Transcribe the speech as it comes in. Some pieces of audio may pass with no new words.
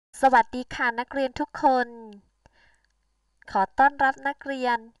สวัสดีค่ะนักเรียนทุกคน ขอต้อนรับนักเรีย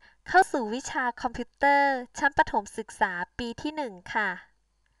นเข้าสู่วิชาคอมพิวเตอร์ชั้นประถมศึกษาปีที่ 1 ค่ะ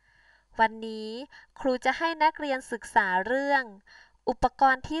วันนี้ครูจะให้นักเรียนศึกษาเรื่อง อุปก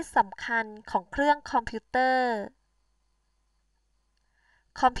รณ์ที่สำคัญของเครื่องคอมพิวเตอร์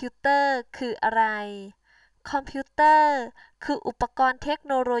คอมพิวเตอร์คืออะไร คอมพิวเตอร์คืออุปกรณ์เทค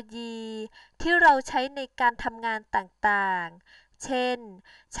โนโลยีที่เราใช้ในการทำงานต่างๆ เช่น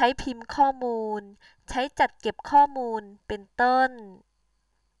ใช้พิมพ์ข้อมูล ใช้จัดเก็บข้อมูล เป็นต้น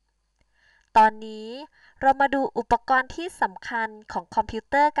ตอนนี้เรามาดูอุปกรณ์ที่สำคัญของคอมพิว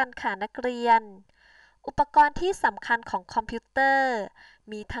เตอร์กันค่ะนักเรียน อุปกรณ์ที่สำคัญของคอมพิวเตอร์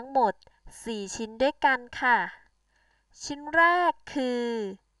มีทั้งหมด 4 ชิ้นด้วยกันค่ะ ชิ้นแรกคือ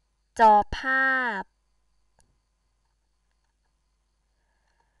จอภาพ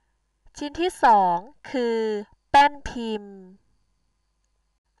ชิ้นที่ 2 คือ แป้นพิมพ์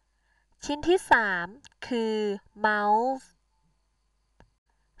ชิ้นที่ 3 คือ เมาส์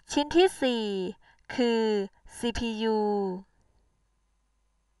ชิ้นที่ 4 คือ CPU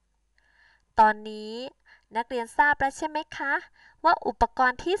ตอนนี้นักเรียนทราบแล้วใช่ไหมคะว่าอุปก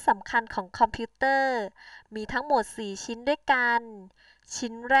รณ์ที่สำคัญของคอมพิวเตอร์มีทั้งหมด 4 ชิ้นด้วยกัน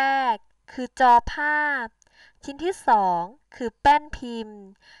ชิ้นแรกคือจอภาพ ชิ้นที่ 2 คือแป้นพิมพ์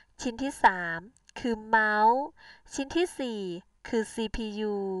ชิ้นที่ 3 คือเมาส์ ชิ้นที่ 4 คือ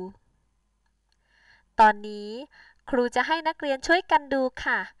CPU ตอนนี้ครูจะให้นักเรียนช่วยกันดู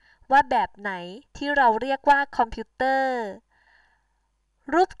ค่ะว่าแบบไหนที่เราเรียกว่าคอมพิวเตอร์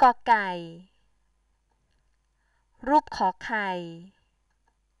รูปกอไก่ รูปขอไข่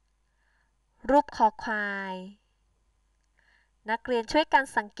รูปคอควาย นักเรียนช่วยกัน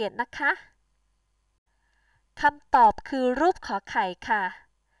สังเกตนะคะคำตอบคือรูปขอไข่ค่ะ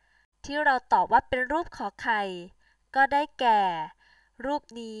ที่เราตอบว่าเป็นรูปขอไข่ ก็ได้แก่ รูป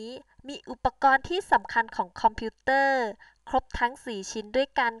นี้มีอุปกรณ์ที่สำคัญของคอมพิวเตอร์ครบทั้ง 4 ชิ้นด้วย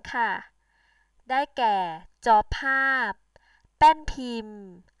กันค่ะ ได้แก่ จอภาพ แป้นพิมพ์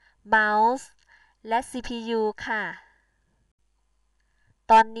เมาส์ และ CPU ค่ะ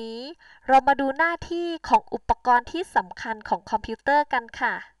ตอนนี้เรามาดูหน้าที่ของอุปกรณ์ที่สำคัญของคอมพิวเตอร์กัน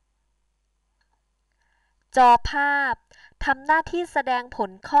ค่ะ จอภาพทำหน้าที่แสดงผ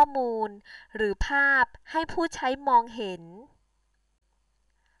ลข้อมูลหรือภาพให้ผู้ใช้มองเห็น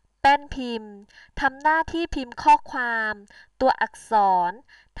แป้นพิมพ์ทำหน้าที่พิมพ์ข้อความ ตัวอักษร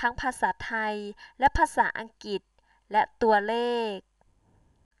ทั้งภาษาไทยและภาษาอังกฤษ และตัวเลข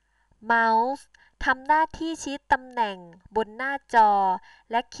เมาส์ทำหน้าที่ชี้ตำแหน่งบนหน้าจอ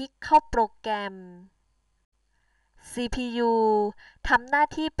และคลิกเข้าโปรแกรม CPU ทำหน้า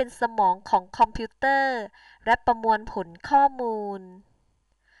ที่เป็นสมองของคอมพิวเตอร์และประมวลผลข้อมูล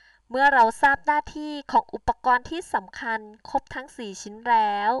เมื่อเราทราบหน้าที่ของอุปกรณ์ที่สำคัญครบทั้ง 4 ชิ้นแ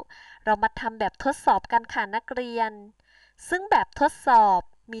ล้ว เรามาทำแบบทดสอบกันค่ะนักเรียน ซึ่งแบบทดสอบ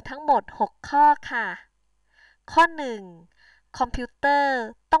มีทั้งหมด 6 ข้อค่ะ ข้อ 1. คอมพิวเตอร์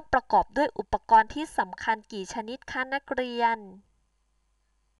ต้องประกอบด้วยอุปกรณ์ที่สำคัญกี่ชนิดคะนักเรียน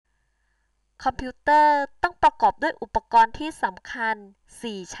คอมพิวเตอร์ต้องประกอบด้วยอุปกรณ์ที่สำคัญ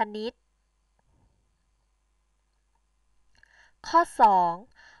 4 ชนิด ข้อ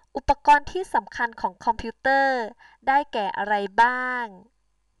 2. อุปกรณ์ที่สำคัญของคอมพิวเตอร์ได้แก่อะไรบ้าง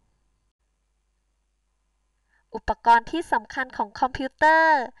อุปกรณ์ที่สำคัญของคอมพิวเตอ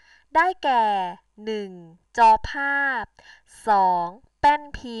ร์ได้แก่ 1. จอภาพ 2. แป้น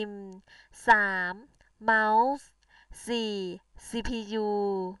พิมพ์ 3. เมาส์ 4. CPU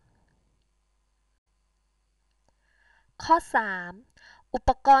ข้อ 3. อุป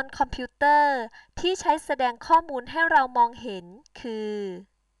กรณ์คอมพิวเตอร์ที่ใช้แสดงข้อมูลให้เรามองเห็นคือ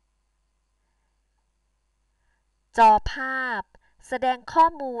จอภาพแสดงข้อ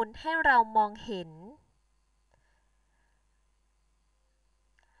มูลให้เรามองเห็น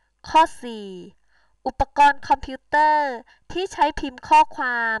ข้อ 4. อุปกรณ์คอมพิวเตอร์ที่ใช้พิมพ์ข้อคว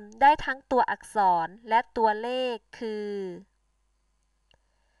ามได้ทั้งตัวอักษรและตัวเลขคือ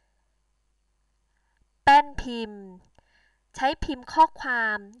แป้นพิมพ์ใช้พิมพ์ข้อควา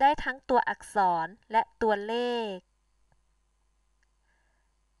มได้ทั้งตัวอักษรและตัวเลข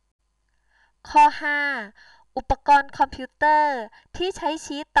ข้อ 5. อุปกรณ์คอมพิวเตอร์ที่ใช้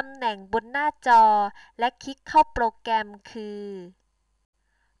ชี้ตำแหน่งบนหน้าจอและคลิกเข้าโปรแกรมคือ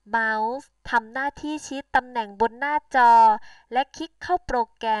เมาส์ทำหน้าที่ชี้ตำแหน่งบนหน้าจอและคลิกเข้าโปร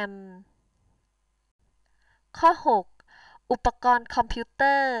แกรม ข้อ 6. อุปกรณ์คอมพิวเต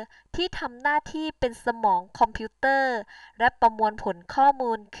อร์ที่ทำหน้าที่เป็นสมองคอมพิวเตอร์และประมวลผลข้อ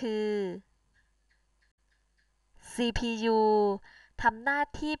มูลคือ CPU ทำหน้า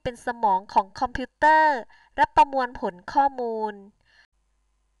ที่เป็นสมองของคอมพิวเตอร์และประมวลผลข้อมูล